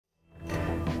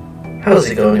How's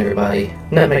it going, everybody?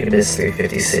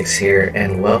 Nutmegabiz356 here,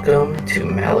 and welcome to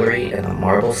Mallory and the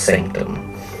Marble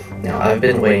Sanctum. Now, I've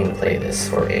been waiting to play this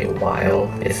for a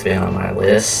while. It's been on my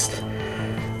list,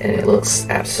 and it looks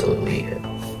absolutely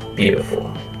beautiful.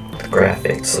 The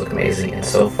graphics look amazing, and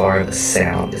so far the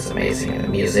sound is amazing, and the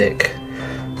music.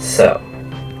 So,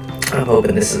 I'm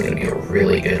hoping this is going to be a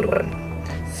really good one.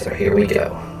 So here we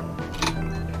go.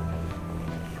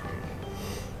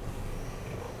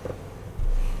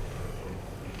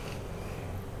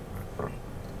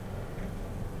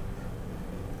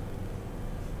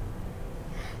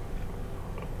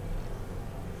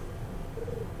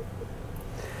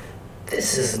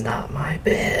 This is not my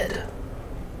bed.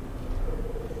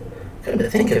 Come to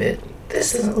think of it,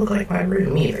 this doesn't look like my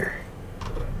room either.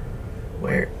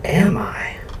 Where am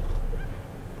I?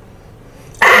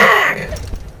 Ah!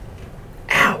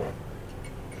 Ow!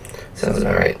 Sounds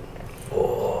about right.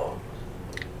 Oh,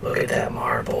 look at that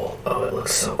marble. Oh, it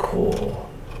looks so cool.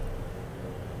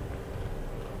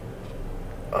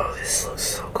 Oh, this looks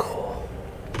so cool.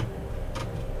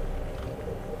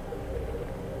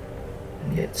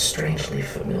 And yet strangely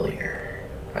familiar.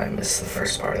 I missed the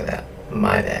first part of that.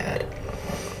 My bad.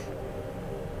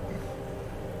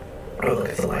 Oh, look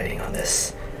at the lighting on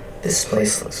this. This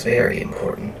place looks very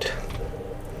important.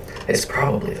 It's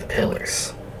probably the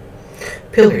pillars.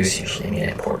 Pillars usually mean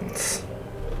importance.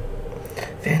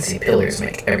 Fancy pillars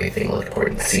make everything look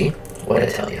important. See? What'd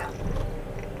I tell ya?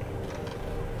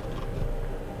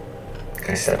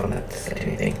 Can I step on that? Does that do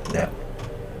anything? No.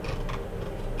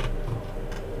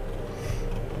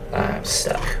 I'm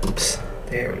stuck. Oops.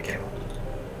 There we go.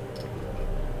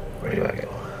 Where do I go?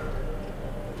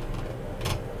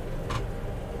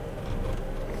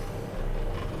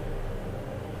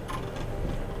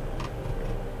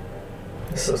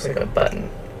 This looks like a button,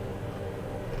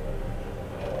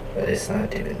 but it's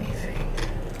not doing anything.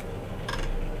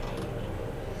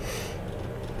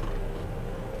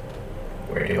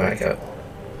 Where do I go?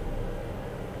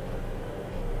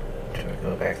 Do I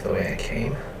go back the way I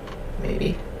came?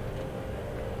 Maybe.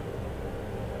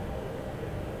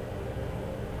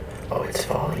 Oh, it's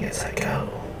falling as I go.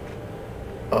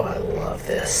 Oh, I love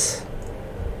this.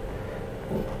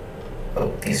 Ooh.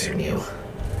 Oh, these are new.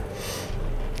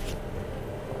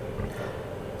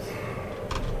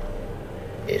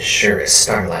 It sure as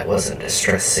Starlight wasn't a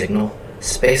distress signal.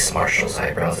 Space Marshal's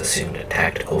eyebrows assumed a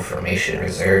tactical formation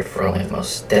reserved for only the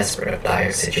most desperate of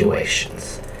dire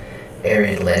situations.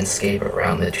 Arid landscape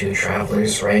around the two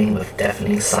travelers rang with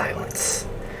deafening silence.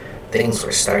 Things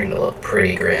were starting to look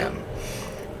pretty grim.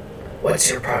 What's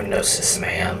your prognosis,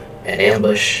 ma'am? An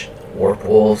ambush? Warp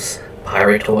wolves?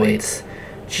 Pyratoids?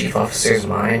 Chief Officer's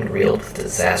mind reeled with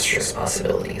disastrous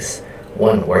possibilities,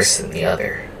 one worse than the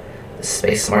other. The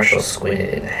Space Marshal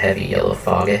squinted in the heavy yellow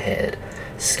fog ahead,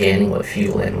 scanning what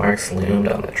few landmarks loomed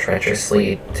on the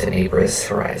treacherously tenebrous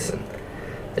horizon.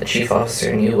 The Chief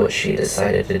Officer knew what she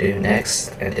decided to do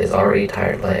next, and his already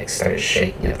tired legs started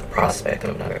shaking at the prospect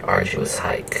of another arduous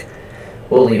hike.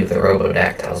 We'll leave the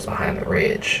robodactyls behind the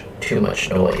ridge. Too much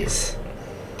noise.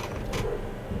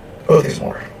 Oh, there's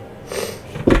more.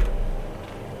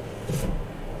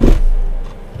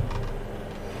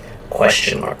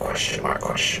 Question mark, question mark,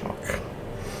 question mark.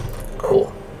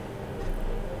 Cool.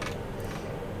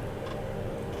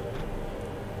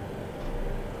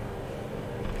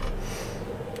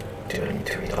 Do I need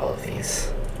to read all of these?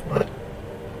 What?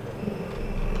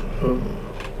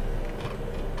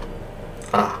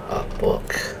 Ah, a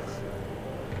book.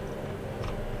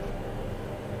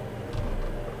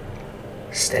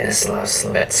 Stanislav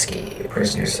Slavetsky,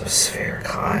 Prisoners of Sphere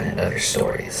Khan and Other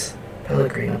Stories.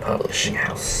 Pellegrino Publishing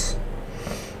House.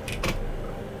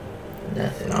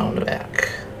 Nothing on the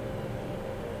back.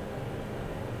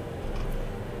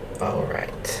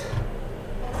 Alright.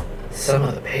 Some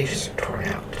of the pages are torn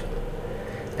out.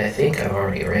 I think I've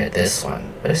already read this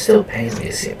one, but it still pains me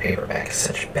to see a paperback in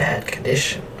such bad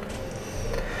condition.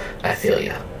 I feel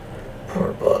ya.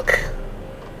 Poor book.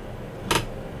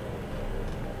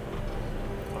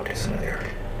 Oh, there's another.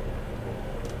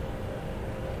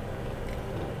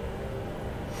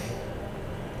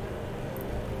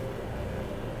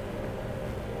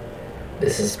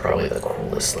 This is probably the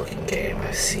coolest looking game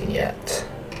I've seen yet.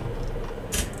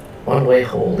 One-way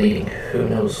hole leading who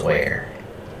knows where.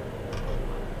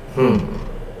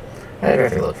 I'd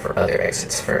rather look for other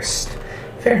exits first.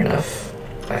 Fair enough.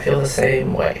 I feel the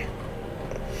same way.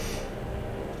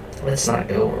 Let's not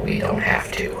go where we don't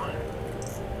have to.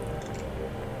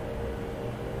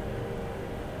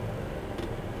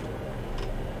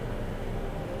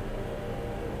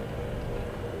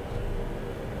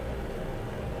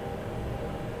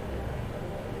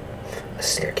 A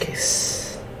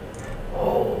staircase.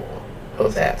 Oh, oh,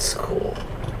 that's cool.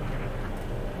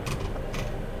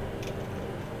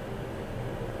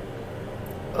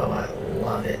 Oh, I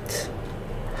love it.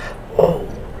 Oh,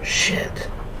 shit.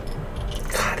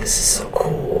 God, this is so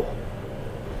cool.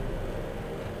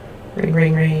 Ring,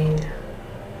 ring, ring.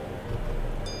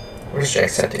 Where's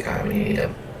Jacksepticeye? We need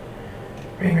him.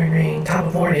 Ring, ring, ring. Top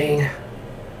of morning.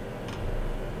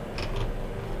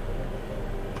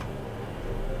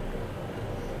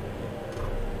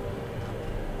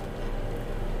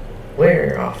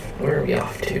 Where are we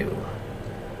off to?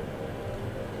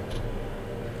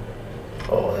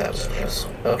 Oh, that was a close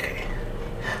one. Okay.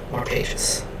 More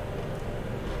pages.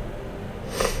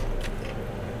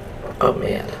 Oh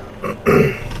man.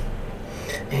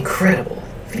 Incredible.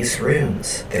 These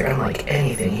runes, they're unlike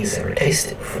anything he's ever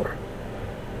tasted before.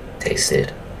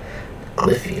 Tasted?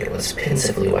 Glyph Eater was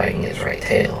pensively wagging his right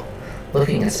tail,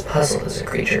 looking as puzzled as a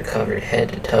creature covered head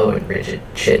to toe in rigid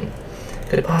chin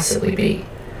could possibly be.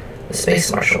 The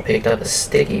Space Marshal picked up a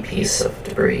sticky piece of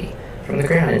debris from the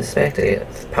ground and inspected it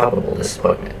with palpable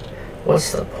disappointment.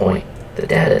 What's the point? The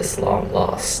data is long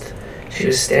lost. She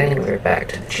was standing with her back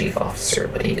to the chief officer,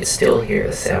 but he could still hear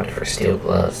the sound of her steel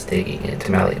gloves digging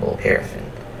into malleable paraffin.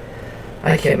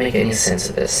 I can't make any sense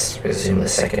of this, resumed the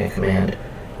second-in-command.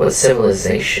 What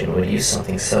civilization would use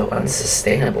something so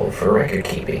unsustainable for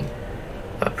record-keeping?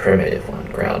 A primitive one,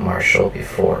 growled Marshall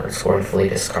before scornfully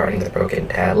discarding the broken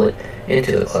tablet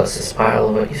into the closest pile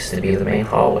of what used to be the main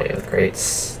hallway of the great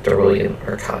Sterilian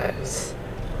archives.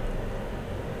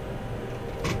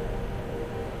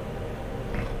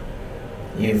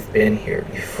 You've been here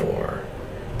before.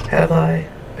 Have I?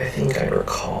 I think I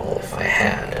recall if I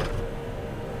had.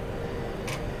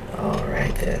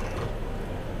 Alright then.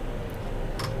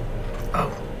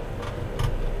 Oh.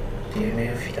 Do you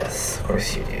move? Yes, of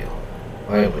course you do.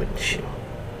 Why wouldn't you?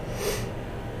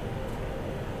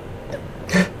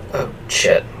 Oh,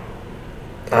 shit.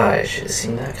 I should have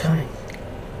seen that coming.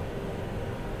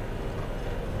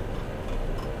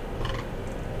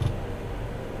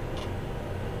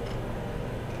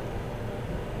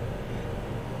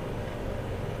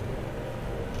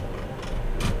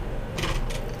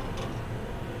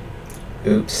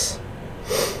 Oops.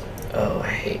 Oh, I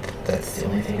hate that. That's the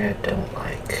only thing I don't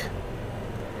like.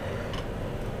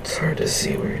 It's hard to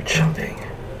see where you're jumping.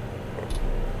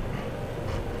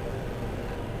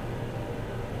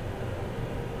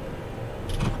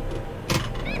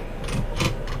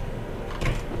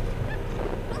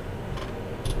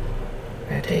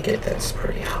 I take it that's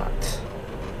pretty hot.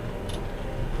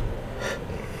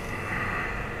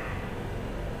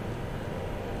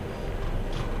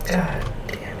 God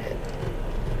damn it.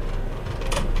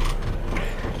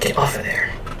 Get off of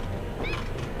there.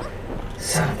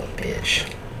 Son of a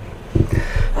bitch.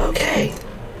 Okay.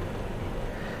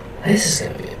 This is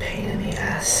gonna be a pain in the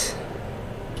ass.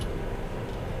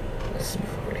 Let's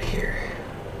move over to here.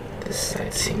 This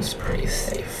side seems pretty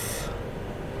safe.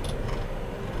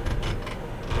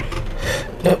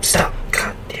 Nope, stop.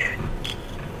 God damn it.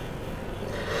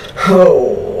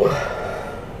 Oh.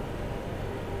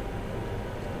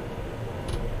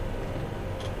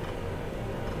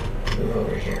 Move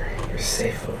over here. You're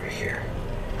safe over here.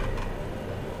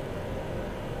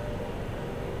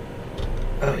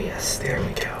 Oh yes, there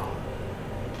we go.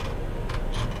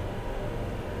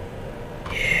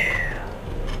 Yeah.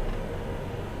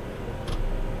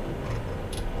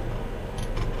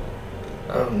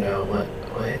 Oh no, what?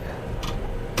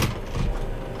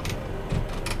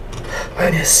 I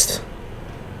missed.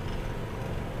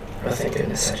 Oh thank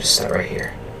goodness, I just stopped right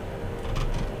here.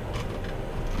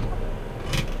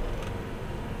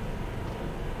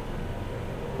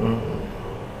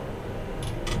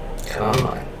 Come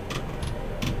on.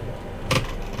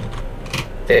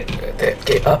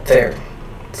 Get up there,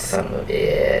 son of a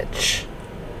bitch.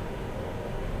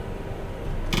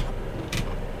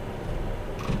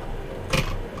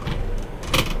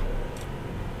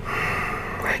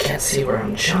 I can't see where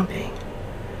I'm jumping.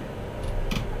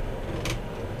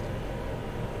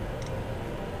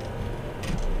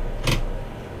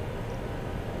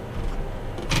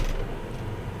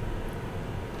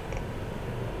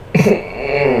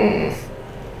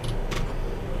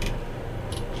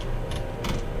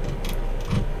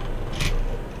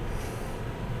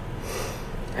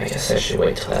 I guess I should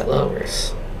wait till that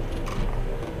lowers.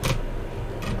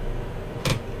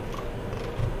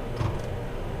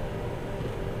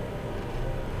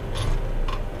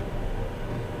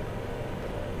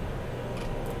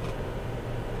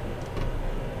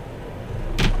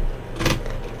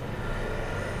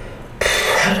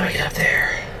 How do I get up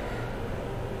there?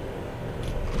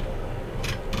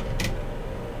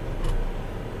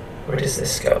 Where does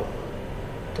this go?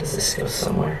 Does this go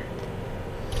somewhere?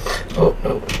 Oh,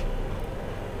 nope.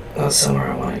 Not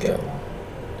somewhere I want to go.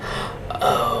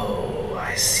 Oh,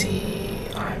 I see.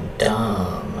 I'm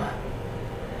dumb.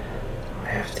 I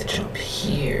have to jump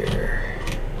here.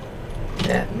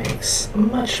 That makes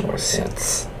much more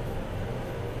sense.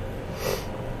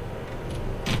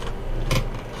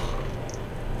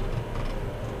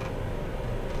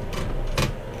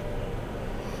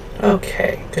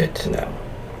 Okay, good to know.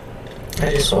 I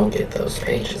just won't get those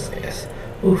pages, I guess.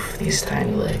 Oof, these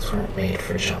tiny legs weren't made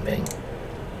for jumping.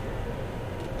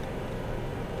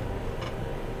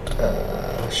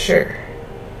 Sure.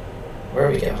 Where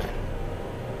are we going?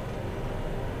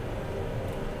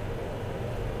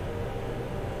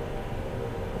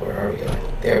 Where are we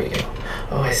going? There we go.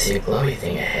 Oh, I see a glowy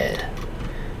thing ahead.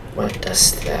 What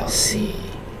dost thou see?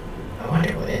 I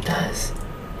wonder what it does.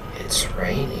 It's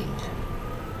raining.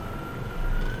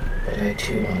 But I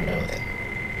too want to know that.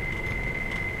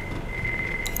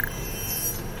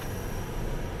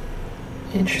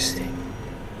 Interesting.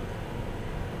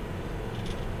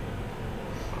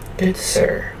 Good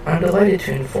sir, I'm delighted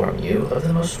to inform you of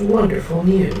the most wonderful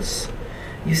news.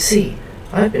 You see,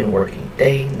 I've been working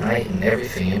day, night, and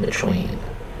everything in between,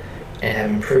 and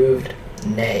have improved,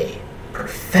 nay,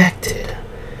 perfected,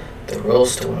 the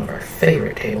rules to one of our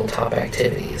favorite tabletop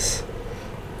activities.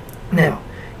 Now,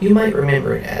 you might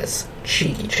remember it as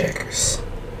cheeky checkers,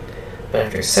 but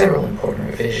after several important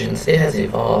revisions, it has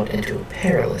evolved into a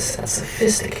perilous and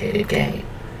sophisticated game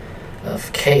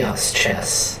of chaos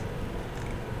chess.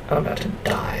 I'm about to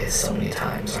die so many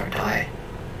times, aren't I?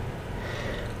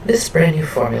 This brand new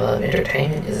formula of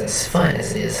entertainment is as fun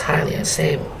as it is highly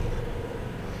unstable.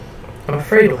 I'm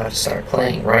afraid we'll have to start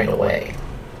playing right away.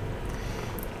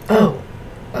 Oh,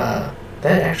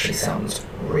 that actually sounds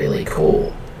really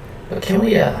cool. But can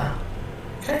I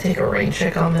take a rain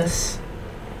check on this?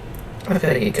 I've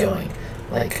got to get going,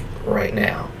 like, right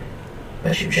now.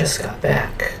 But you just got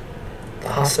back. The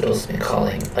hospital's been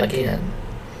calling again.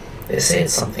 They say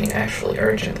it's something actually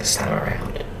urgent this time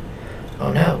around.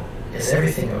 Oh no, is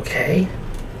everything okay?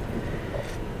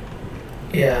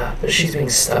 Yeah, but she's being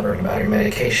stubborn about her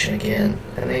medication again,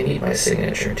 and they need my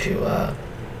signature to,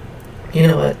 You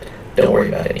know what? Don't worry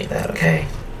about any of that, okay?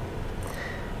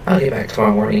 I'll get back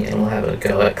tomorrow morning and we'll have a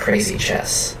go at crazy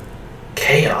chess.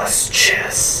 Chaos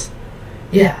chess!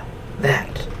 Yeah,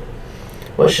 that.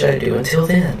 What should I do until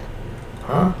then?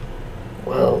 Huh?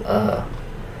 Well,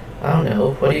 I don't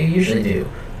know. What do you usually do?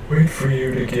 Wait for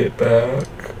you to get back.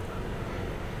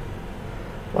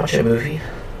 Watch a movie?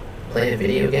 Play a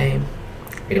video game?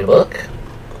 Read a book?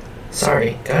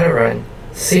 Sorry, gotta run.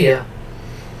 See ya.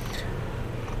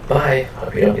 Bye.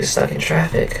 Hope you don't get stuck in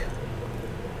traffic.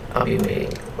 I'll be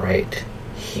waiting right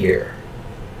here.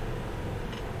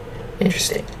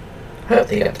 Interesting. I hope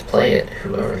they got to play it,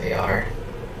 whoever they are.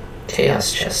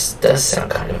 Chaos chess does sound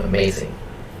kind of amazing.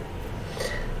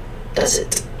 Does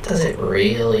it? Does it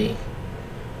really?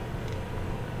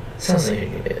 Sounds like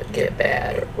it could get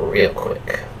bad real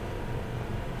quick.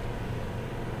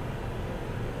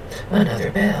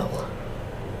 Another bell.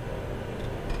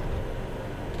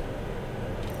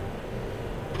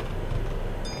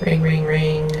 Ring, ring,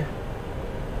 ring.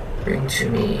 Bring to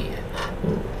me.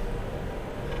 Ooh.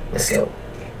 Let's go.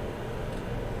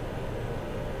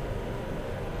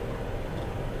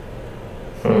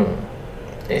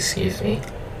 Excuse me.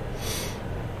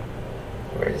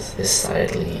 Where does this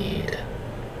side lead?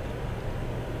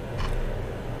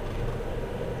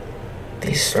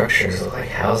 These structures look like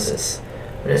houses,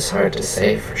 but it's hard to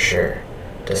say for sure.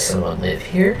 Does someone live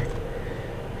here?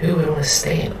 Who would want to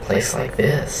stay in a place like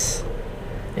this?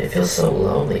 It feels so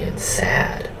lonely and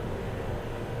sad.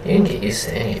 You can get used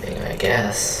to anything, I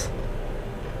guess.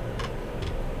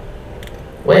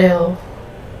 Well,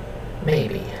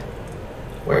 maybe.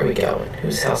 Where are we going?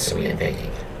 Whose house are we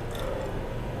invading?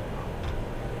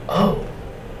 Oh!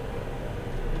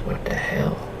 What the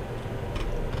hell?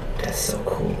 That's so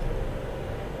cool.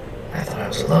 I thought I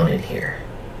was alone in here.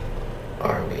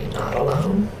 Are we not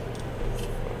alone?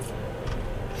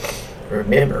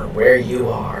 Remember where you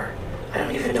are. I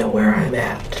don't even know where I'm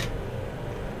at.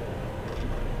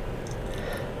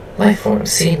 Lifeform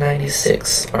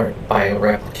C96 aren't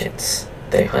bioreplicants.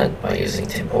 They hunt by using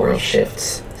temporal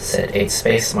shifts, said 8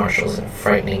 space marshals in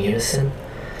frightening unison.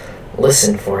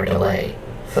 Listen for a delay.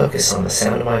 Focus on the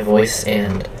sound of my voice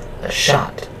and a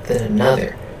shot, then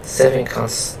another. 7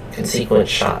 consequent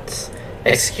shots,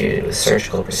 executed with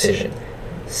surgical precision.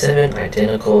 7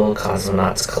 identical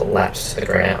cosmonauts collapsed to the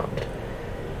ground.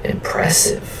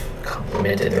 Impressive,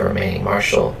 complimented the remaining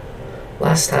marshal.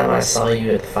 Last time I saw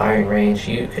you at the firing range,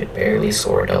 you could barely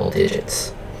score double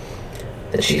digits.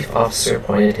 The chief officer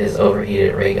pointed his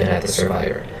overheated ray gun at the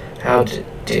survivor. How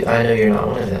do I know you're not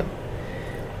one of them?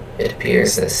 It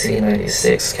appears that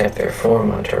C-96 kept their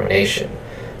form on termination,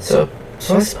 so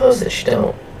I suppose that you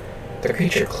don't. The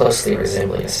creature, closely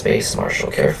resembling a space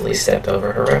marshal, carefully stepped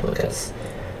over her replicas,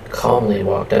 calmly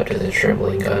walked up to the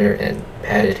trembling gunner and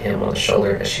patted him on the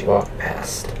shoulder as she walked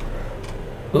past.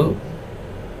 Ooh.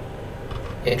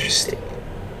 Interesting.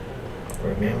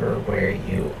 Remember where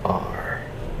you are.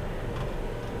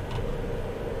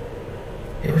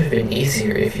 It would have been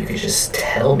easier if you could just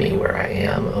tell me where I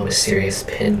am, oh mysterious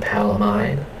pen pal of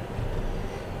mine.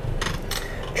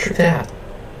 True that.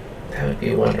 That would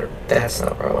be wonderful. That's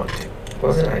not where I want to.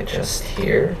 Wasn't I just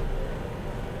here?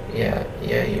 Yeah,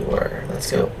 you were.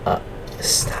 Let's go up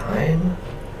this time.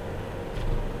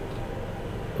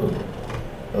 Ooh.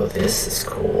 Oh, this is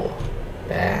cool.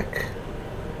 Back.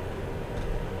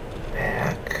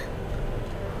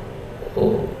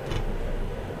 Ooh.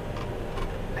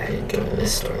 I didn't go to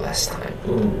this door last time.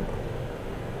 Ooh.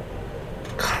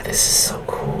 God, this is so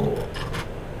cool.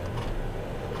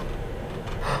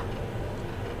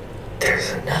 There's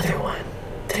another one.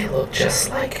 They look just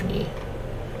like me.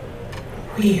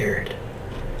 Weird.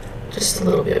 Just a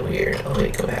little bit weird. Oh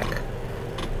wait, go back.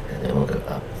 And then we'll go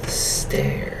up the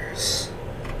stairs.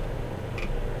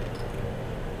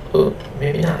 Ooh,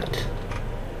 maybe not.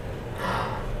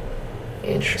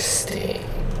 Interesting.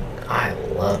 I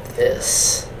love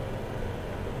this.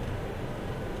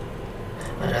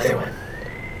 Another one.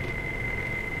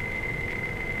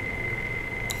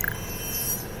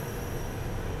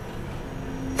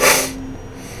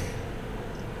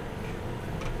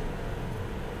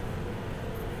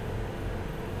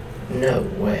 No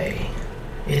way.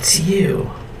 It's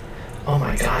you. Oh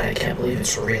my god, I can't believe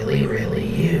it's really, really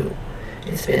you.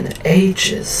 It's been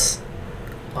ages.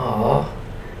 Aw,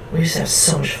 we used to have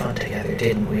so much fun together,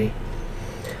 didn't we?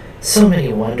 So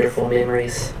many wonderful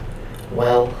memories.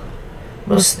 Well,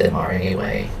 most of them are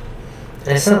anyway. And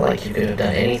it's not like you could have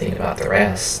done anything about the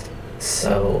rest.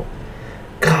 So,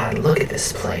 God, look at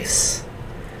this place.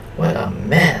 What a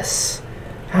mess.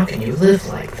 How can you live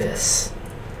like this?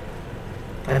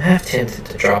 I'm half tempted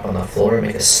to drop on the floor and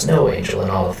make a snow angel in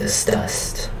all of this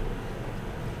dust.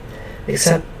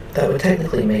 Except that would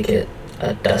technically make it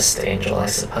a dust angel, I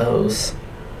suppose.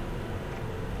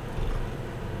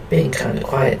 Being kinda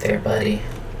quiet there, buddy.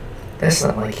 That's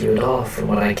not like you at all from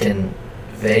what I can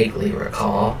vaguely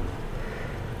recall.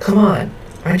 Come on,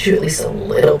 aren't you at least a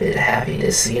little bit happy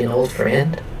to see an old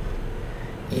friend?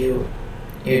 You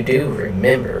do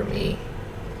remember me,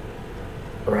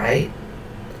 right?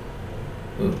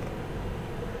 Ooh.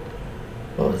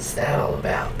 What was that all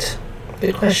about?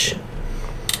 Good question.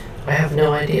 I have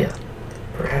no idea.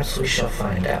 Perhaps we shall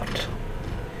find out.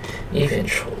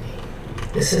 Eventually.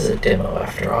 This is a demo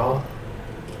after all.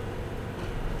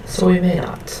 So we may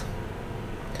not.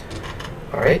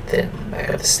 Alright then, back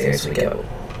up the stairs we go.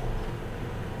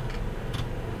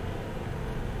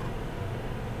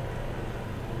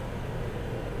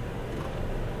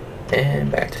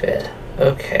 And back to bed.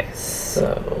 Okay,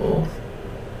 so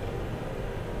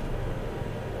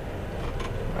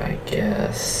I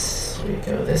guess we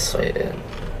go this way then.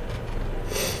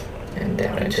 And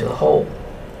down into the hole.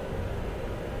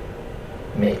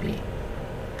 Maybe.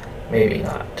 Maybe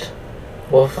not.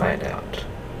 We'll find out.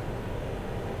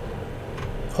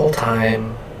 Whole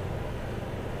time.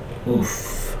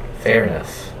 Oof. Fair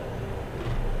enough.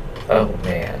 Oh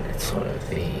man, it's one of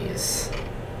these.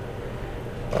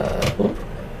 Oop.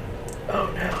 Oh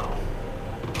no.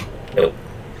 Nope.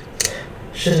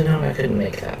 Should have known I couldn't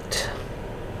make that.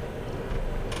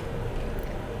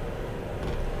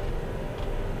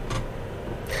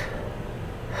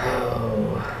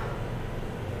 Oh.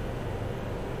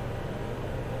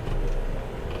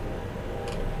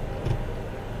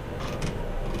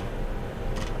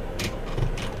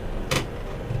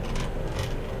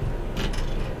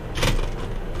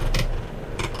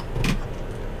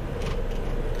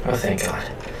 Oh, thank God.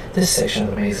 This section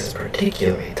of the maze is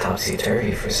particularly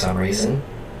topsy-turvy for some reason.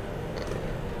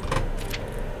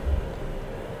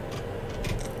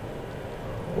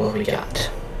 What we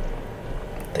got?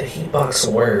 The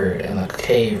heatbox whirred and the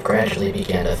cave gradually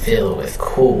began to fill with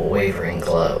cool, wavering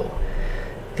glow.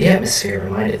 The atmosphere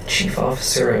reminded the chief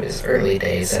officer of his early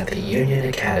days at the Union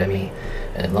Academy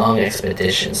and long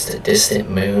expeditions to distant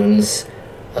moons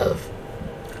of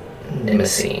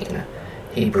Mnemosyne.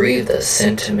 He breathed a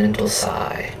sentimental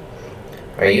sigh.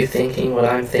 Are you thinking what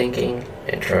I'm thinking?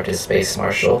 Interrupted Space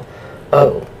Marshal.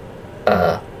 Oh,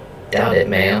 doubt it,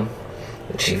 ma'am.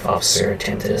 The chief officer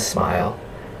attempted a smile.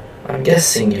 I'm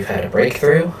guessing you've had a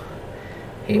breakthrough?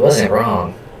 He wasn't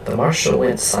wrong. The marshal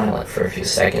went silent for a few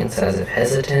seconds as if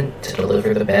hesitant to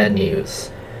deliver the bad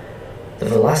news. The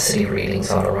velocity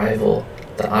readings on arrival,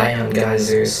 the ion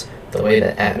geysers, the way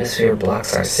the atmosphere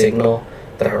blocks our signal,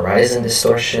 the horizon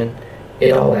distortion,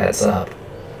 it all adds up.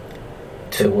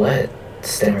 To what?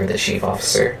 Stammered the chief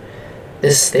officer.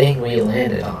 This thing we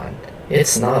landed on.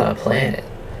 It's not a planet.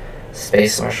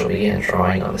 Space Marshal began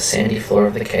drawing on the sandy floor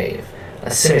of the cave,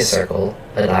 a semicircle,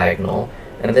 a diagonal,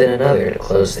 and then another to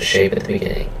close the shape at the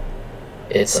beginning.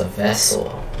 It's a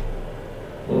vessel.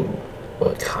 Ooh,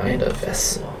 what kind of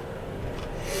vessel?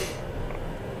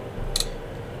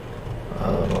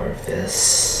 Oh, more of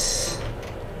this.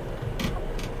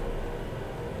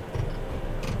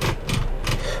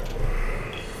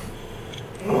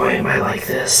 Why am I like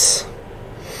this?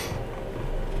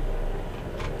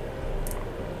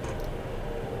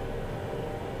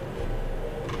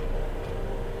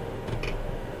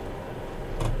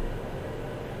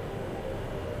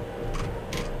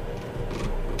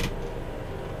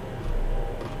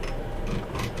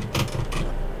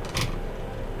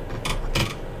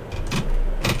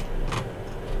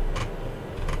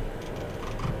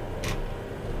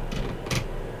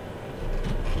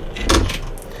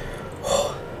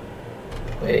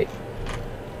 Wait,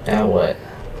 now what?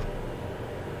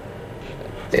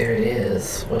 There it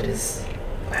is.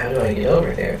 How do I get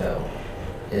over there, though,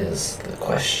 is the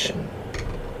question.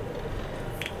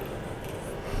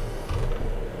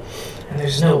 And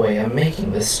there's no way I'm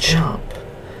making this jump.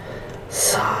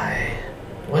 Sigh.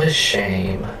 What a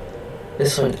shame.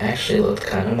 This one actually looked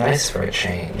kind of nice for a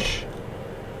change.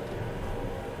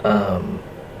 Don't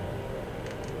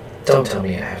tell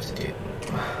me I have to do...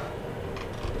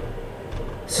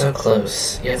 So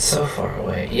close, yet so far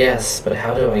away. Yes, but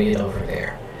how do I get over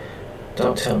there?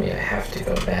 Don't tell me I have to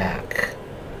go back.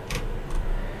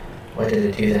 Why did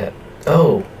it do that?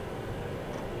 Oh!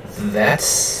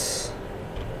 That's...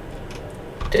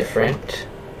 different.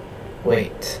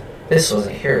 Wait, this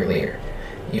wasn't here earlier.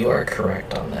 You are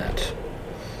correct on that.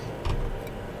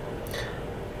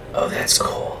 Oh, that's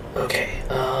cool. Okay,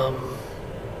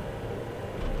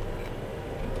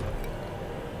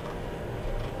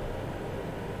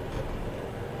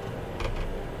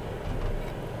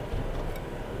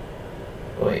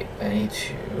 wait, I need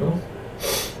to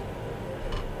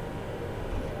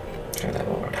try that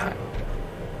one more time.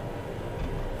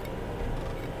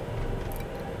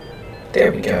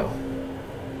 There we go.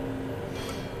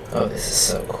 Oh, this is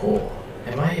so cool.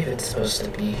 Am I even supposed to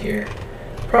be here?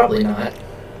 Probably not,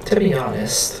 to be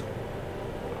honest.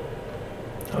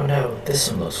 Oh no, this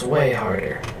one looks way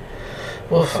harder.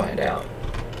 We'll find out.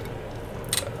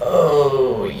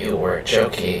 Oh, you were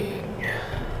joking.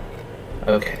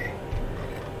 Okay.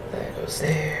 That goes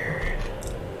there.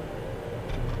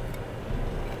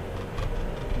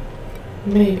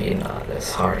 Maybe not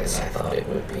as hard as I thought it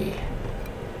would be.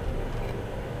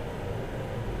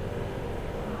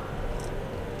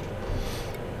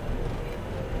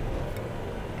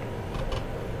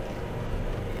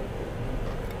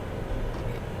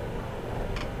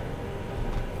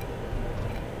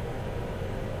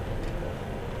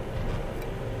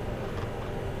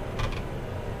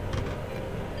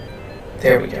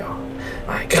 There we go.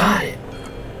 I got it.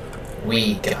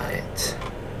 We got it.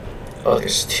 Oh,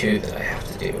 there's two that I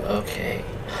have to do. Okay.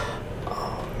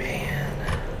 Oh, man.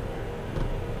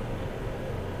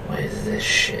 What is this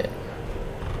shit?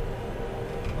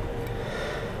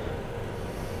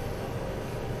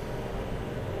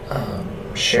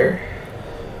 Sure.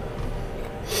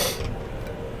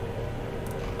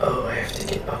 Oh, I have to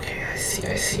get... Okay, I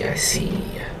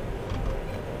see.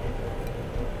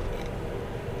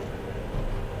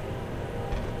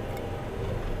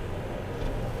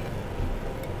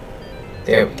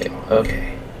 There we go.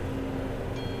 Okay.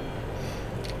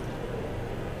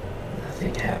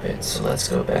 Nothing happened, so let's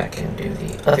go back and do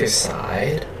the other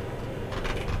side.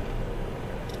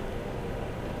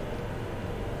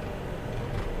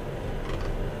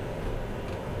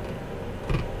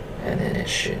 And then it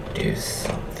should do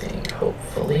something,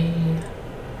 hopefully.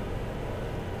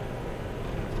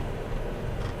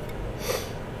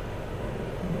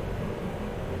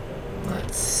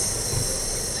 Let's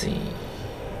see.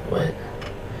 What?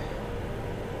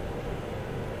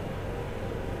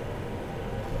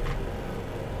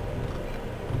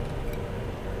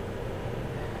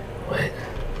 What?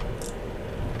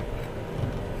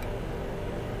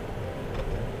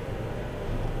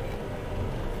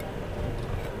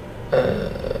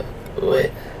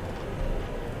 What?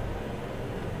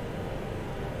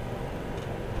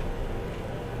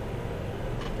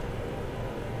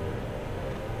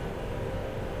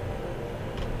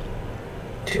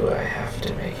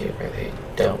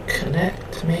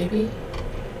 maybe?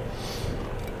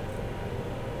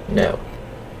 No,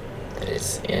 that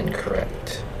is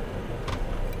incorrect.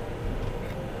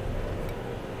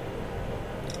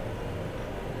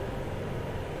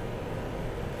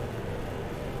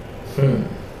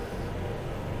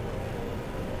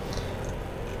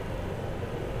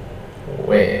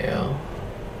 Well...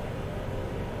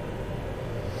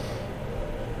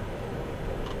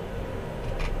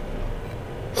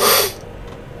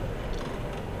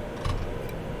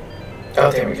 Oh,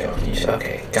 there we go.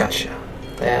 Okay, gotcha.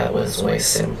 That was way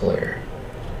simpler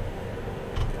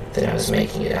than I was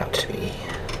making it out to be.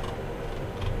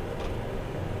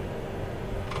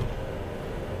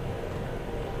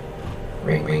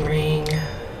 Ring, ring, ring.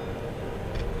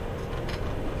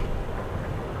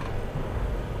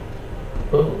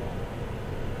 Ooh.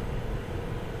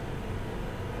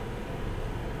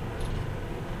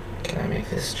 Can I make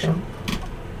this jump?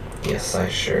 Yes, I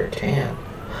sure can.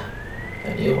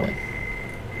 A new one.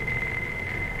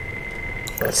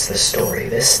 What's the story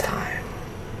this time?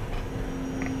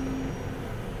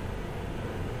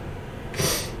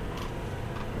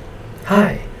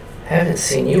 Hi, haven't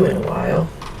seen you in a while.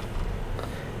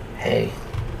 Hey,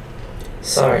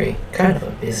 sorry, kind of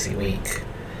a busy week.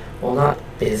 Well, not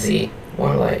busy,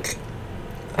 more like,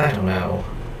 I don't know,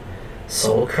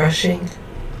 soul-crushing?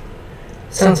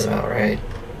 Sounds about right.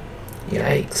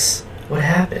 Yikes, what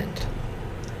happened?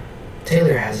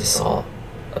 Taylor has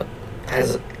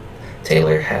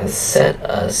set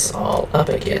us all up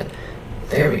again.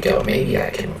 There we go, maybe I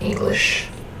can English.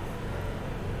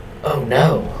 Oh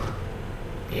no.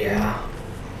 Yeah.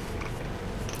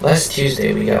 Last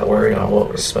Tuesday we got word on what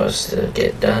we're supposed to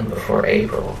get done before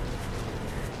April.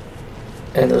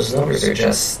 And those numbers are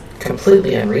just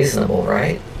completely unreasonable,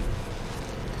 right?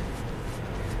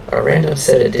 A random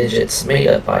set of digits made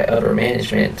up by upper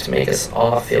management to make us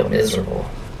all feel miserable.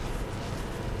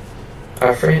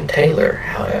 Our friend Taylor,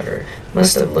 however,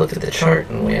 must have looked at the chart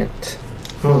and went,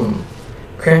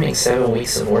 cramming 7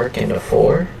 weeks of work into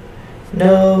 4?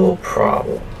 No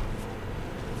problem.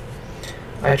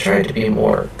 I tried to be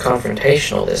more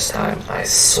confrontational this time, I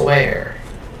swear.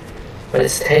 But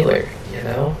it's Taylor, you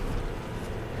know?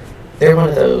 They're one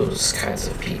of those kinds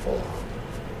of people.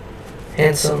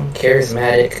 Handsome,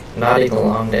 charismatic, nodding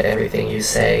along to everything you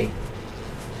say.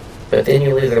 But then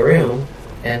you leave the room,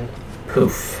 and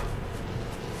poof.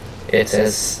 It's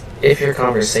as if your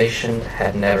conversation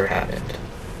had never happened.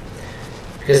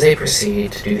 Because they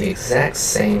proceed to do the exact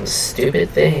same stupid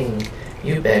thing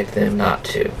you begged them not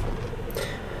to.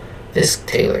 This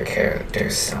Taylor character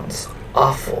sounds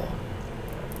awful.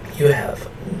 You have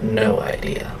no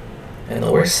idea. And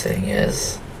the worst thing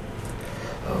is,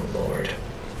 oh Lord,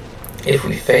 if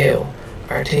we fail,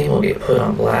 our team will get put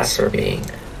on blast for being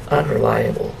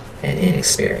unreliable and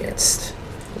inexperienced.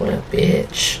 What a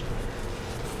bitch.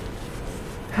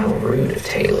 How rude of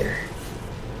Taylor.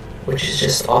 Which is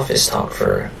just office talk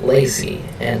for lazy,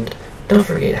 and don't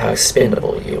forget how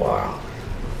expendable you are.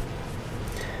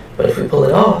 But if we pull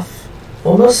it off,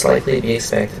 we'll most likely be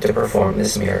expected to perform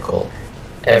this miracle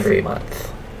every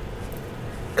month.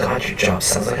 God, your job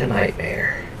sounds like a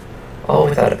nightmare. All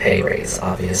without a pay raise,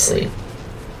 obviously.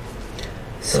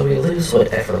 So we lose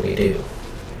whatever we do.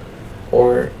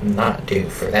 Or not do,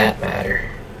 for that matter.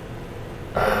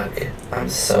 Ugh, I'm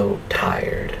so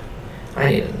tired.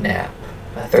 I need a nap.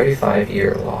 A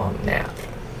 35-year-long nap.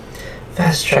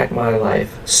 Fast track my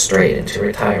life straight into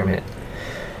retirement.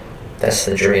 That's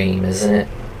the dream, isn't it?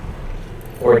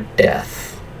 Or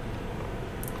death.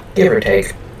 Give or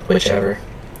take. Whichever.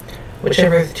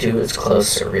 Whichever of the two is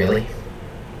closer, really.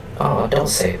 Oh, don't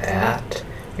say that.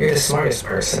 You're the smartest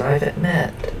person I've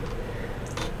met.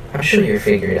 I'm sure you'll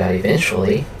figure it out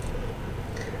eventually.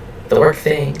 The work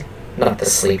thing, not the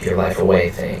sleep your life away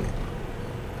thing.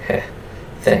 Heh,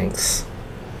 thanks.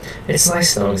 It's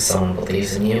nice knowing someone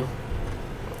believes in you.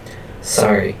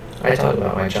 Sorry, I talk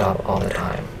about my job all the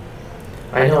time.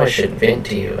 I know I shouldn't vent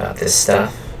to you about this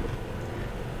stuff.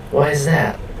 Why is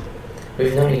that?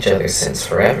 We've known each other since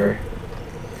forever.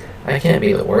 I can't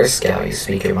be the worst gal you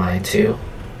speak your mind to.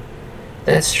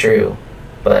 That's true,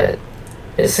 but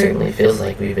it certainly feels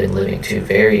like we've been living two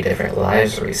very different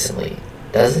lives recently,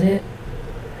 doesn't it?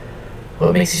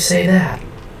 What makes you say that?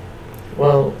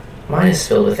 Well, mine is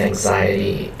filled with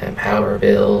anxiety and power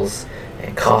bills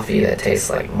and coffee that tastes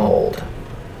like mold.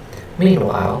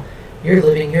 Meanwhile, you're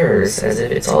living yours as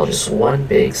if it's all just one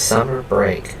big summer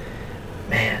break.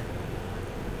 Man,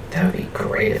 that would be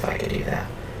great if I could do that.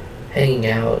 Hanging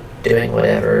out, doing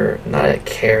whatever, not a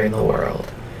care in the world.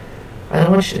 I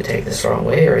don't want you to take this wrong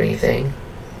way or anything.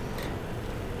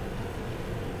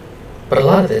 But a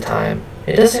lot of the time,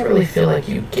 it doesn't really feel like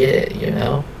you get it, you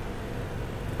know?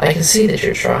 I can see that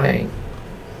you're trying.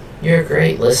 You're a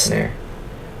great listener.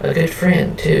 A good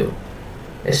friend, too.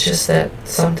 It's just that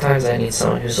sometimes I need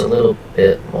someone who's a little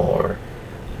bit more,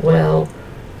 well,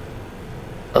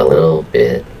 a little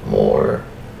bit more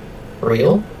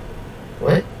real?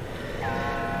 What?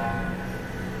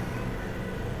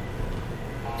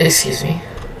 Excuse me?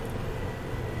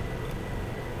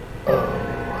 Oh.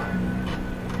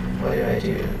 What do I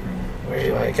do? Where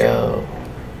do I go?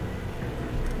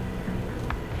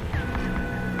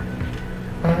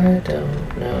 I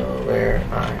don't know where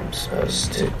I'm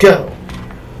supposed to go.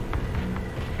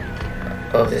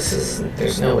 Oh,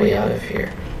 there's no way out of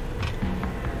here.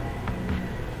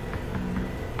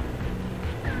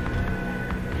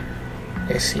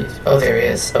 Oh, there he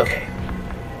is. Okay.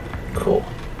 Cool.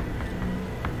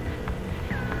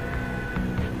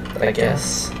 I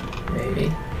guess.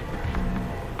 Maybe.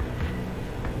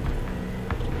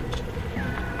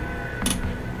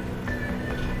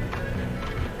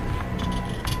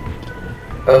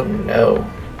 Oh no.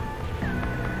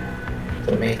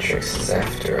 The Matrix is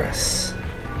after us.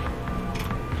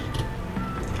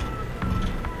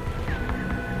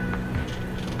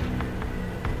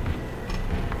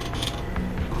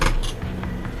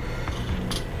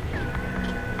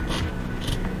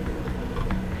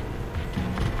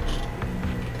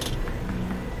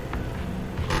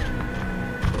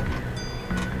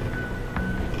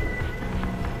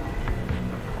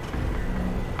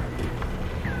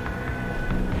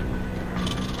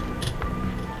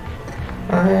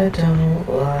 I don't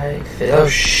like this. Oh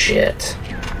shit.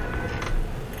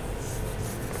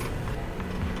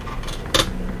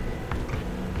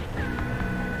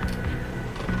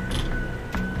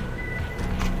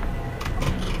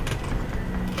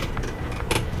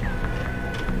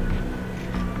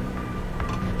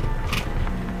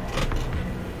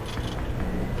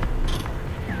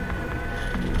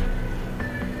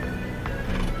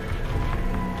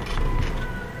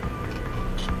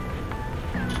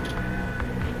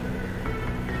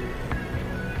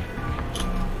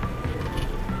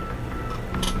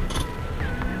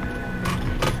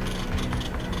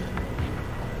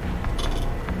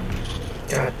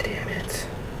 God damn it.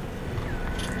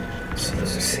 So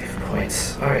those are safe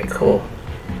points. Alright, cool.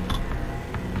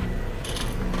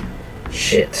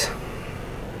 Shit.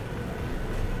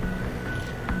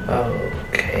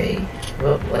 Okay.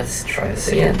 Well, let's try this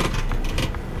again.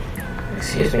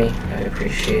 Excuse me. I'd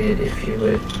appreciate it if you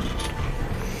would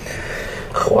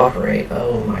cooperate.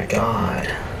 Oh my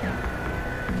god.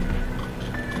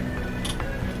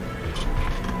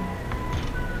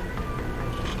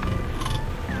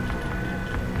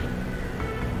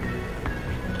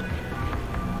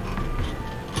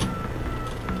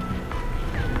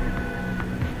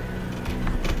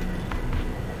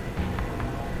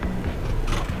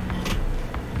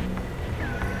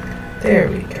 There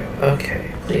we go.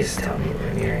 Okay, please tell me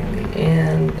we're nearing the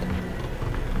end.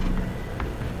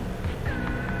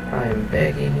 I'm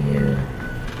begging you.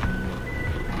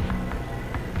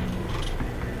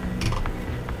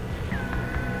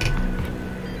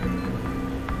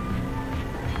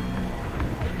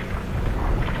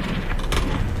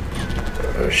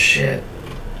 Oh shit.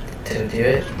 Did I do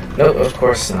it? Nope, of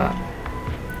course not.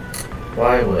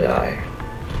 Why would I?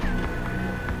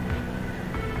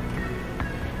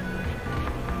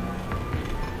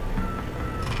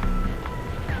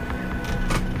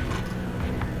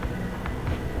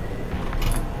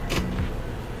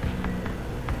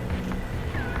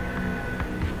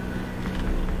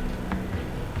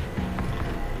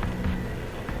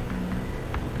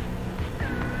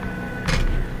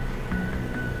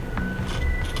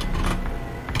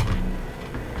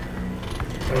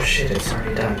 Oh shit, it's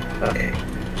already done. Okay.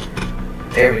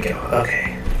 There we go.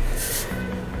 Okay.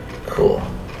 Cool.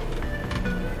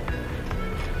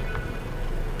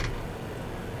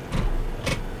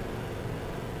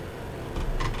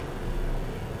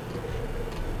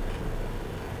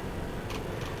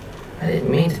 I didn't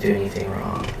mean to do anything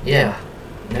wrong. Yeah.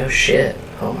 No shit.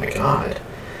 Oh my god.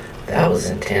 That was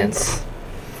intense.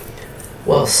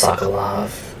 Well,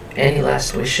 Sokolov, any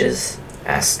last wishes?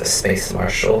 Asked the Space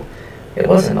Marshal. It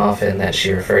wasn't often that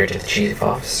she referred to the Chief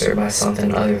Officer by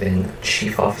something other than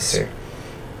Chief Officer.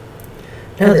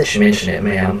 Now that you mention it,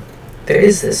 ma'am, there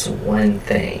is this one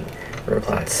thing,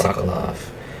 replied Sokolov.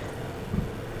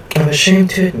 I'm ashamed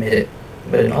to admit it,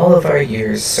 but in all of our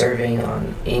years serving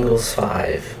on Ingalls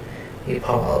 5, he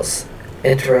paused,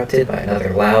 interrupted by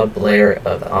another loud blare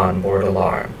of the onboard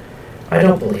alarm. I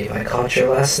don't believe I caught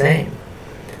your last name.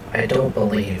 I don't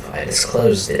believe I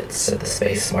disclosed it, said the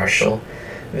Space Marshal,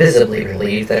 visibly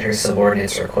relieved that her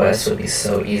subordinate's request would be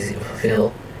so easy to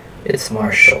fulfill. It's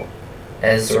Marshall.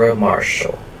 Ezra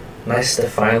Marshall. Nice to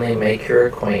finally make your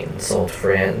acquaintance, old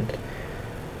friend.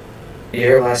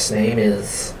 Your last name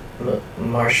is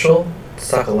Marshall?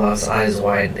 Sokolov's eyes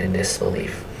widened in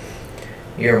disbelief.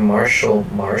 You're Marshall,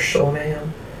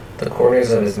 ma'am? The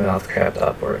corners of his mouth crept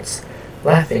upwards.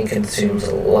 Laughing consumes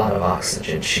a lot of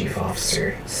oxygen, Chief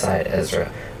Officer, sighed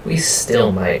Ezra. We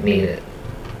still might need it.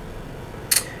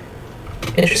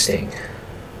 Interesting.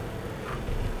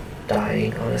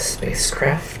 Dying on a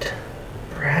spacecraft,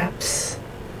 perhaps?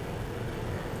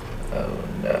 Oh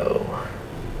no.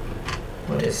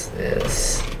 What is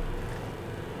this?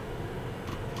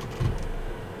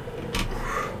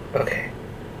 Okay.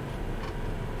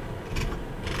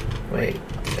 Wait.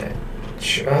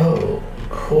 Oh,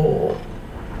 cool.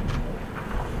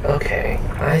 Okay.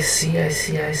 I see.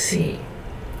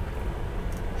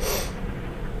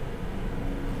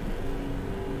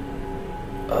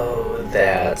 Oh,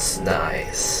 that's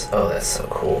nice. Oh, that's so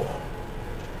cool.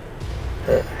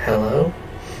 Hello?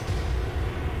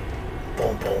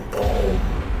 Boom, boom, boom.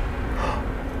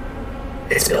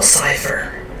 It's Bill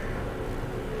Cipher.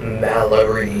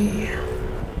 Mallory.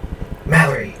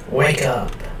 Mallory, wake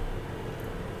up.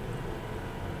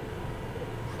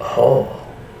 Oh,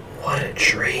 what a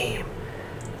dream.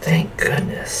 Thank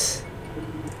goodness.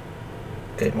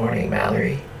 Good morning,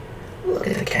 Mallory. Look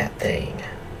at the cat thing.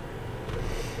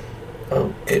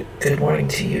 Oh, good morning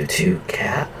to you too,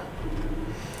 cat.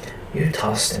 You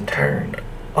tossed and turned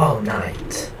all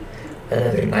night.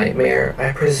 Another nightmare,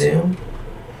 I presume?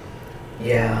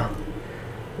 Yeah.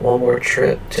 One more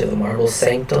trip to the marble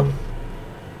Sanctum?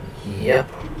 Yep.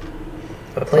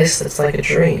 A place that's like a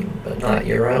dream, but not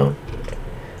your own?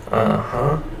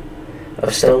 Uh-huh.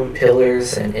 Of stone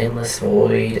pillars and endless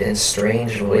void and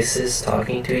strange voices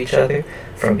talking to each other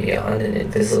from beyond an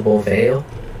invisible veil?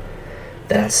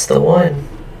 That's the one.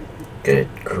 Good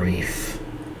grief.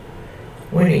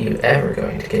 When are you ever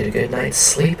going to get a good night's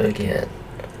sleep again?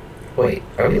 Wait,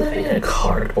 are we living in a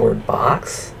cardboard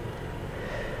box?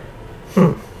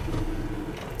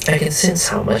 I can sense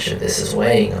how much of this is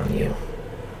weighing on you.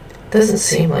 Doesn't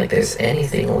seem like there's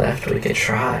anything left we could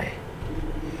try.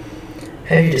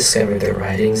 Have you discovered the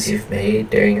writings you've made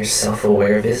during your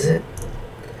self-aware visit?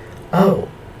 Oh,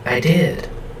 I did.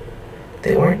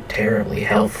 They weren't terribly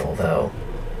helpful, though.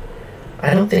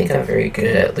 I don't think I'm very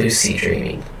good at lucid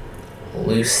dreaming.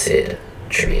 Lucid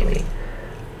dreaming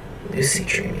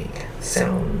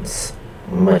sounds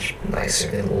much nicer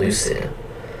than lucid.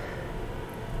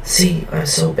 See, I'm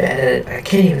so bad at it, I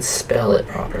can't even spell it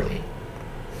properly.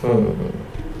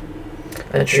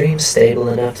 A dream stable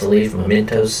enough to leave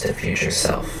mementos to future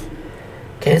self.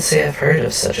 Can't say I've heard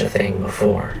of such a thing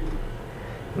before.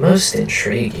 Most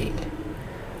intriguing.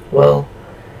 Well,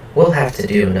 we'll have to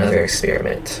do another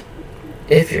experiment.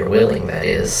 If you're willing, that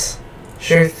is.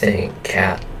 Sure thing,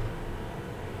 cat.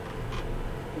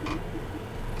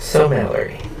 So,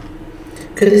 Mallory,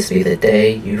 could this be the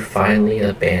day you finally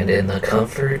abandon the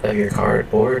comfort of your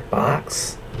cardboard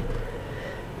box?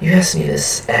 You ask me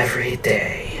this every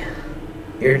day.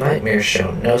 Your nightmares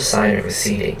show no sign of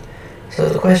receding, so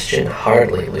the question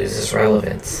hardly loses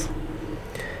relevance.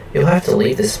 You'll have to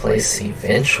leave this place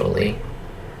eventually.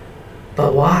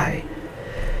 But why?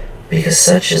 Because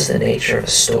such is the nature of a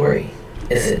story,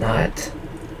 is it not?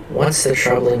 Once the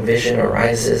troubling vision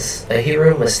arises, a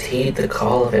hero must heed the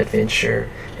call of adventure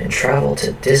and travel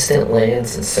to distant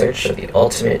lands in search of the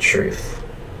ultimate truth.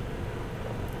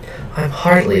 I'm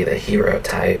hardly the hero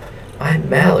type. I'm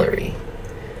Mallory.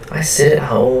 I sit at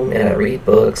home and I read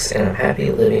books and I'm happy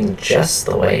living just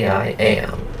the way I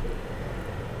am.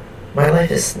 My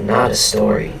life is not a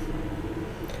story.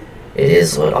 It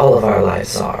is what all of our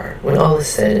lives are, when all is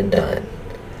said and done.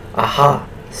 Aha!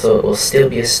 So it will still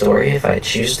be a story if I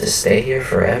choose to stay here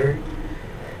forever?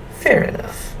 Fair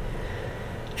enough.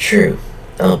 True,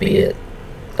 albeit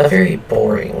a very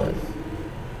boring one.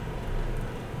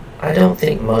 I don't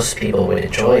think most people would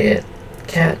enjoy it.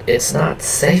 Cat, it's not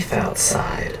safe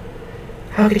outside.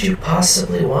 How could you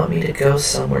possibly want me to go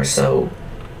somewhere so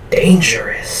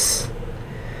dangerous?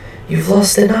 You've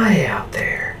lost an eye out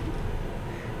there.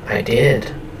 I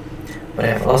did. But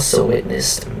I've also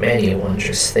witnessed many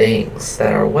wondrous things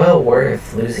that are well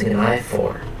worth losing an eye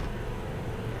for.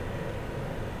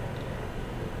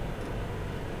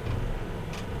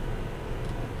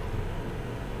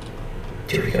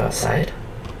 Do we go outside?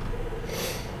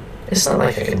 It's not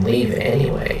like I can leave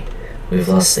anyway. We've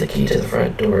lost the key to the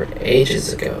front door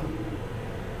ages ago.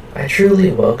 I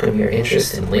truly welcome your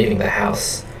interest in leaving the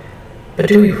house, but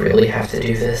do we really have to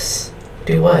do this?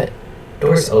 Do what?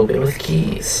 Doors open with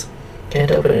keys.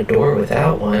 Can't open a door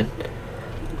without one.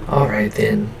 Alright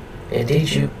then.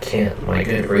 Indeed you can't, my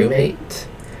good roommate.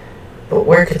 But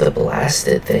where could the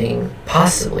blasted thing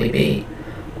possibly be?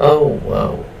 Oh,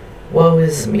 woe. Woe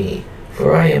is me,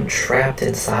 for I am trapped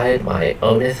inside my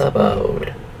owneth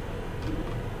abode.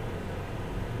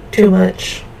 Too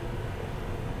much?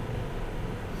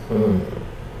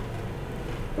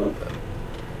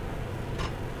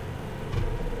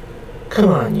 Come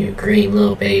on, you green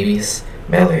little babies.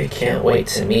 Mallory can't wait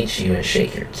to meet you and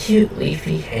shake your cute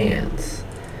leafy hands.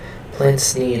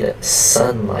 Plants need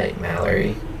sunlight,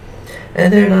 Mallory.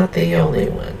 And they're not the only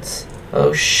ones.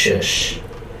 Oh, shush.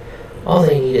 All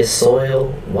they need is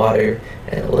soil, water,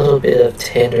 and a little bit of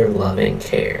tender, loving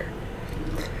care.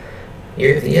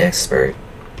 You're the expert.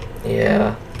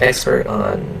 Yeah, expert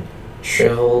on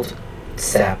shriveled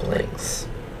saplings.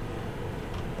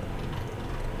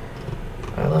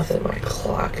 I love that my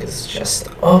clock is just...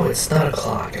 Oh, it's not a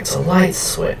clock, it's a light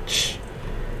switch.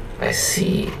 I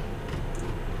see.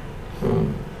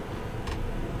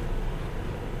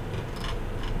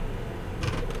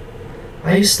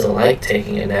 I used to like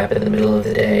taking a nap in the middle of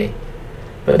the day,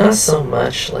 but not so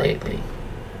much lately.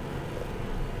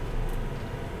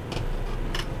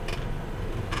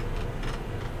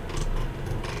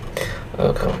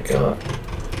 Oh, come on, go up.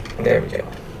 There we go.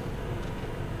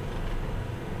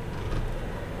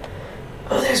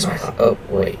 Oh, there's my clock. Oh,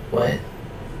 wait, what?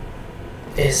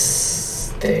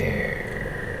 Is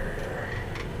there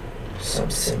some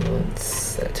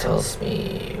semblance that tells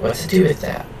me what to do with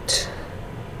that?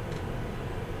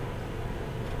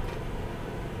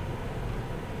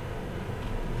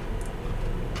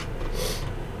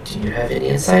 Do you have any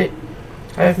insight?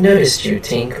 I've noticed you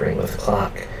tinkering with the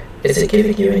clock. Is it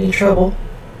giving you any trouble?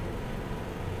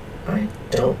 I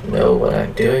don't know what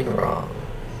I'm doing wrong.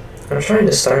 I'm trying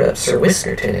to start up Sir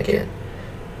Whiskerton again,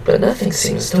 but nothing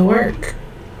seems to work.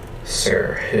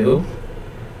 Sir who?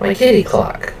 My kitty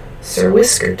clock, Sir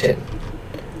Whiskerton.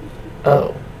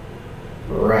 Oh,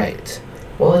 right.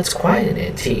 Well, it's quite an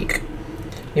antique.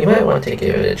 You might want to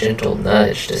give it a gentle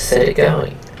nudge to set it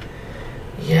going.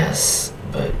 Yes,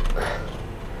 but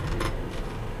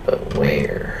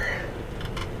where?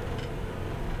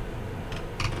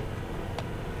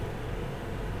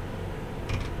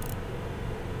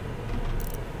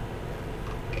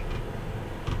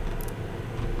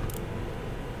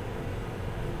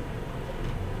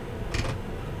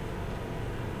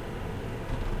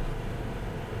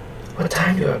 What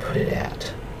time do I put it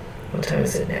at? What time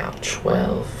is it now?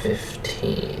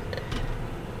 12:15.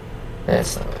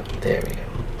 That's not it. There we go.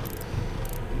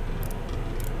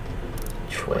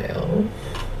 12.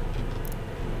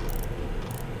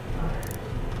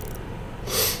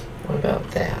 What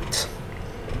about that?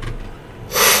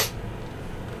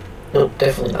 Nope,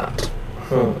 definitely not.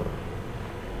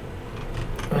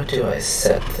 What do I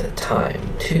set the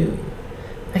time to?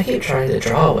 I keep trying to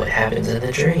draw what happens in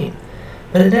the dream,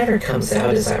 but it never comes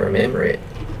out as I remember it.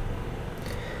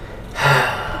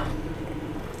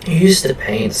 You used to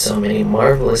paint so many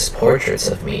marvelous portraits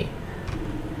of me,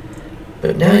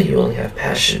 but now you only have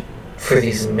passion for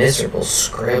these miserable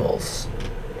scribbles.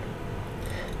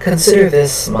 Consider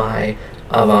this my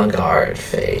avant-garde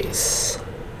phase.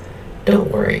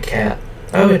 Don't worry, Cat.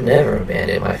 I would never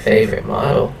abandon my favorite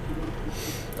model.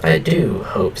 I do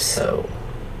hope so.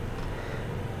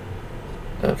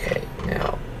 Okay,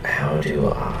 now, how do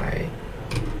I...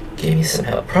 Give me some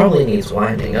help. Probably needs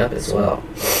winding up as well.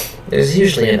 There's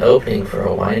usually an opening for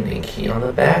a winding key on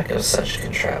the back of such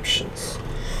contraptions.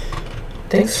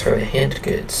 Thanks for the hint,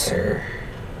 good sir.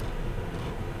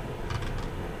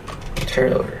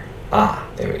 Turn over. Ah,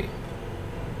 there we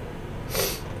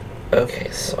go. Okay,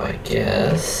 so I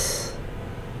guess...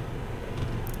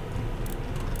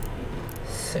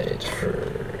 set it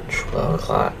for 12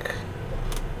 o'clock.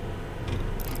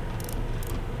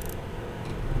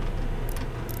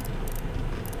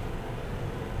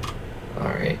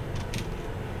 Alright.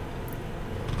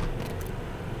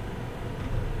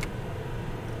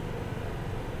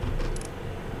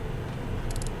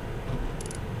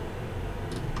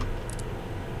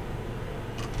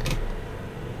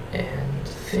 And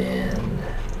then...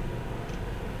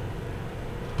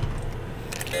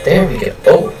 there we go.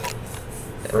 Oh!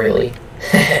 Really?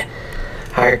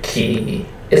 Our key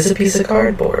is a piece of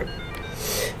cardboard.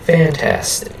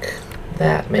 Fantastic.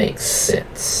 That makes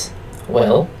sense.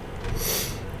 Well,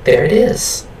 there it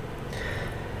is.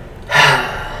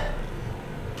 I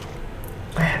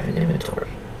have an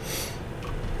inventory.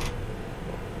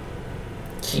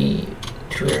 Key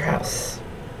to her house.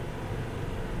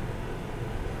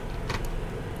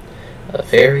 A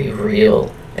very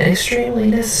real and extremely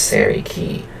necessary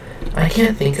key. I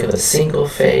can't think of a single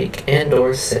fake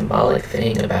and/or symbolic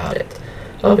thing about it.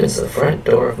 Opens the front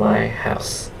door of my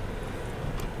house.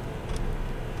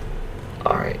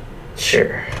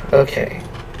 Sure, okay.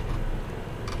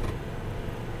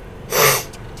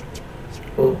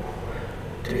 Ooh,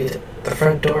 dude, the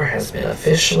front door has been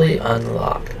officially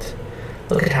unlocked.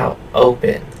 Look at how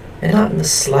open and not in the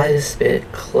slightest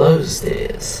bit closed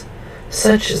it is.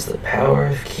 Such is the power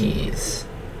of keys.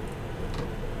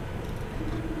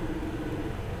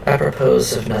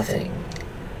 Apropos of nothing,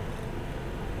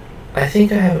 I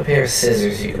think I have a pair of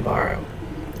scissors you can borrow.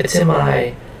 It's in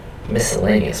my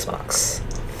miscellaneous box.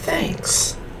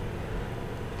 Thanks.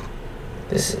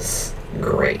 This is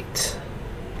great.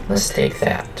 Let's take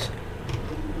that.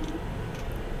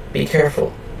 Be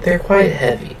careful, they're quite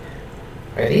heavy.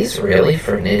 Are these really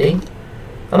for knitting?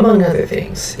 Among other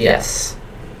things, yes.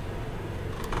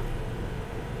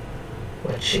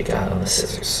 What you got on the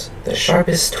scissors? The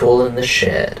sharpest tool in the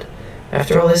shed.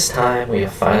 After all this time, we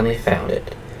have finally found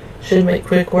it. Should make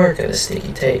quick work of the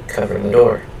sticky tape covering the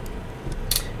door.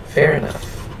 Fair enough.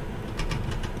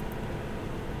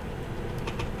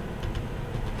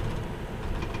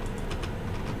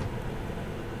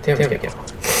 There we go.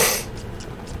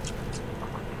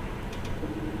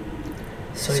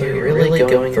 So you're really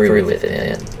going through with it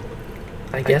then?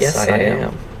 I guess I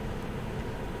am.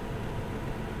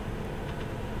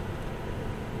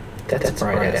 That's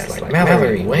bright ass like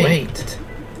Mallory, wait!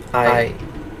 I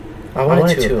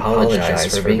wanted to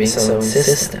apologize for being so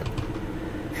insistent.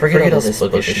 Forget all this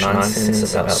bookish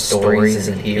nonsense about stories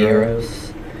and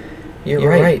heroes. You're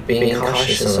right, being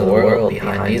cautious of the world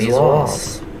behind these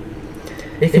walls.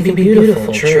 It can be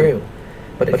beautiful, true,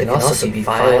 but it can also be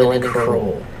violent and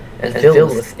cruel, and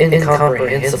filled with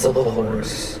incomprehensible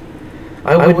horrors.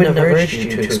 I wouldn't have urged you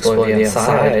to explore the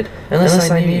outside unless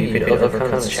I knew you could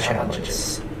overcome its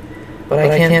challenges. But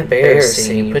I can't bear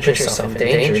seeing you put yourself in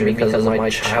danger because of my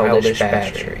childish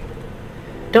badgering.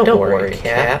 Don't worry,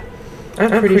 Cat. I'm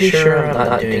pretty sure I'm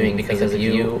not doing it because of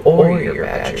you or your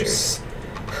badgers.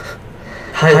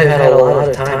 I've had a lot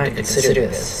of time to consider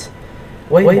this.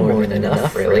 Way more than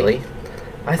enough, really.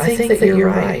 I think that you're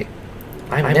right.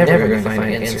 I'm never going to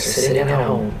find answers sitting at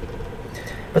home.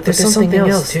 But there's something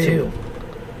else, too.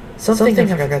 Something I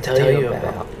forgot to tell you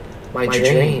about. My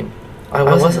dream. I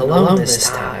wasn't alone this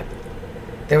time.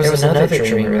 There was another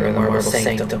dreamer in the marble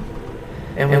sanctum,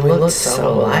 and we looked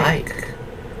so alike.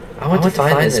 I want to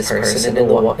find this person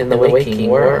in the waking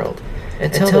world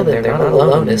and tell them they're not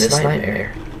alone in this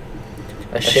nightmare.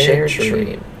 A shared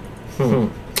dream.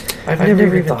 I've never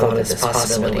even thought of this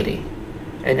possibility,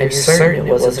 and you're certain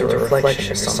it wasn't a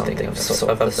reflection or something of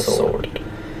the sort.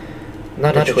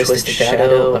 Not a twisted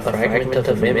shadow, a fragment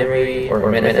of memory, or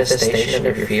a manifestation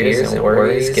of your fears and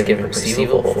worries given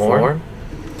perceivable form?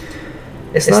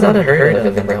 It's not unheard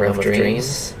of in the realm of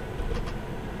dreams.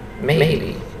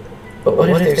 Maybe. But what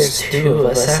if there's two of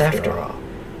us after all?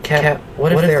 Cap,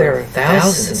 what if there are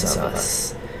thousands of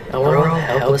us, and we're all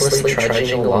helplessly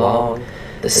trudging along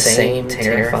the same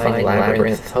terrifying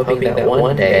labyrinth, hoping that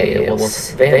one day it will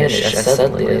vanish as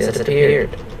suddenly as it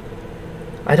appeared?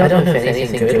 I don't know if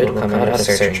anything good will come out of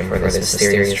searching for this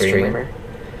mysterious dreamer.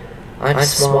 I'm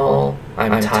small,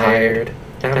 I'm tired,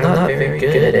 and I'm not very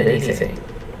good at anything.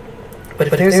 But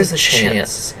if there's a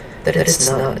chance that it's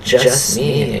not just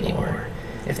me anymore,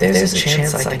 if there's a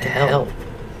chance I can help,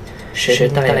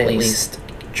 shouldn't I at least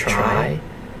try?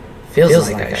 Feels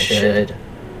like I should.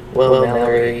 Well,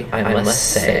 Mallory, I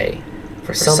must say,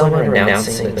 for someone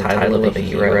renouncing the title of a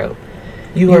hero,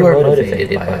 you are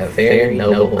motivated by a very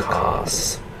noble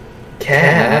cause.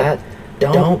 Cat,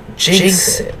 don't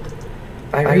jinx it.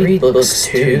 I read books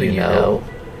too, you know.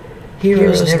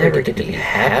 Heroes never get to be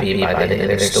happy by the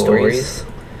end of their stories.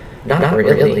 Not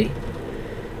really.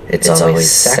 It's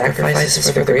always sacrifices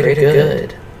for the greater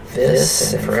good.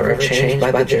 This, and forever changed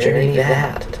by the journey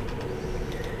that.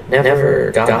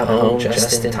 Never got home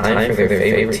just in time for their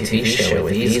favorite TV show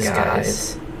with these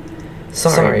guys.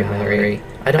 Sorry, Mallory,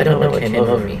 I don't know what came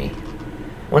over me.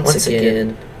 Once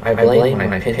again, I blame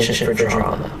my penchant for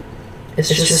drama. It's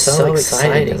just so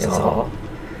exciting is all.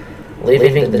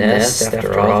 Leaving the nest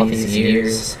after all these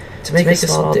years to make a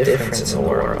small difference in the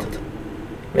world.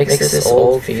 Makes this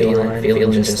old feline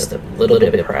feeling just a little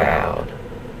bit proud.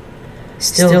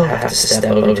 Still have to step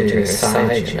over to your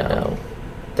side, you know.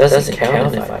 Doesn't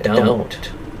count if I don't.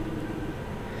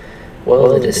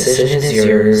 Well, the decision is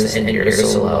yours and yours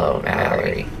alone,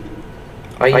 Mallory.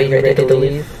 Are you ready to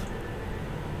leave?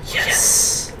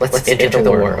 Yes, let's enter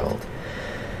the world.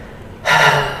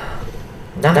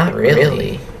 Not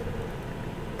really.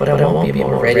 But I won't be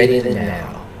more ready than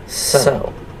now.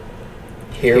 So,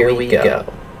 here we go.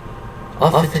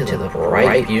 Off into the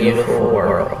bright, beautiful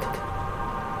world.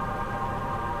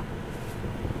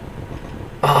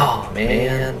 Oh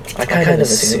man, I kind of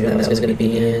assumed that was going to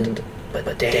be the end.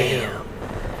 but damn.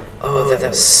 Oh, that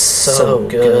was so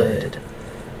good.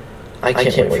 I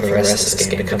can't wait for the rest of this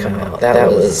game to come out.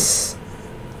 That was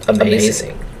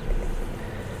amazing.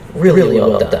 Really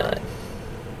well done.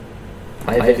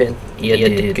 Ivan, you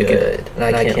did good,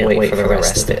 and I can't wait for the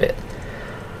rest of it.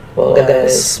 Well,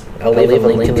 guys, I'll leave a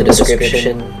link in the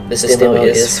description. This demo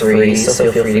is free,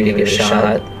 so feel free to give it a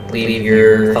shot. Leave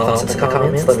your thoughts in the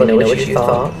comments. Let me know what you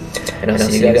thought. And I'll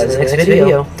see you guys in the next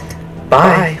video.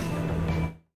 Bye!